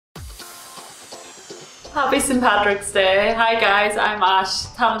Happy St. Patrick's Day. Hi guys, I'm Ash,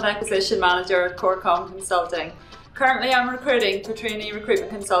 Talent Acquisition Manager at Corecom Consulting. Currently I'm recruiting for trainee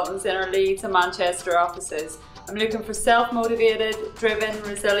recruitment consultants in our Leeds and Manchester offices. I'm looking for self-motivated, driven,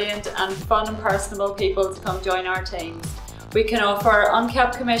 resilient and fun and personable people to come join our teams. We can offer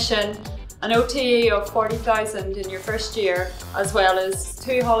uncapped commission, an OTE of 40,000 in your first year, as well as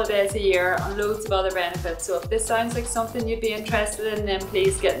 2 holidays a year and loads of other benefits. So if this sounds like something you'd be interested in, then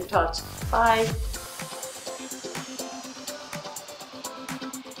please get in touch. Bye.